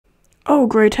Oh,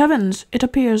 great heavens! It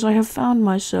appears I have found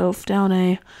myself down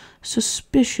a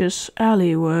suspicious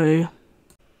alleyway.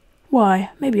 Why,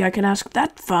 maybe I can ask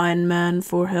that fine man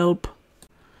for help.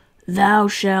 Thou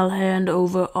shalt hand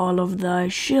over all of thy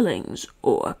shillings,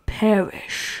 or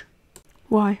perish.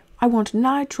 Why, I want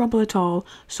nigh trouble at all,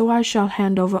 so I shall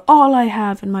hand over all I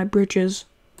have in my breeches.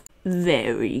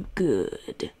 Very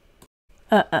good.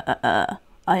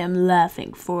 I am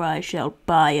laughing, for I shall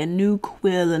buy a new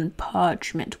quill and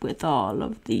parchment with all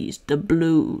of these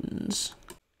doubloons.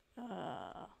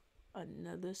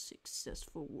 Another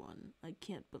successful one. I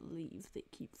can't believe they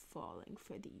keep falling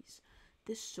for these.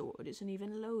 This sword isn't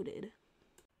even loaded.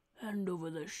 Hand over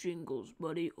the shingles,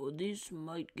 buddy, or this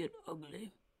might get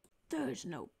ugly. There's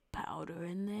no powder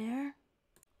in there.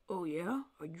 Oh yeah?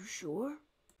 Are you sure?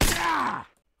 Ah!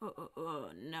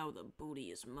 Now the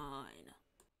booty is mine.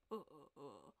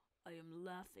 I am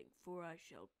laughing, for I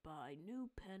shall buy new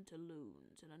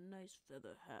pantaloons and a nice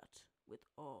feather hat with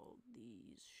all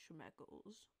these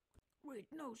schmeckles. Wait,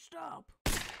 no, stop!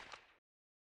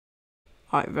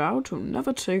 I vow to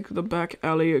never take the back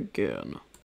alley again.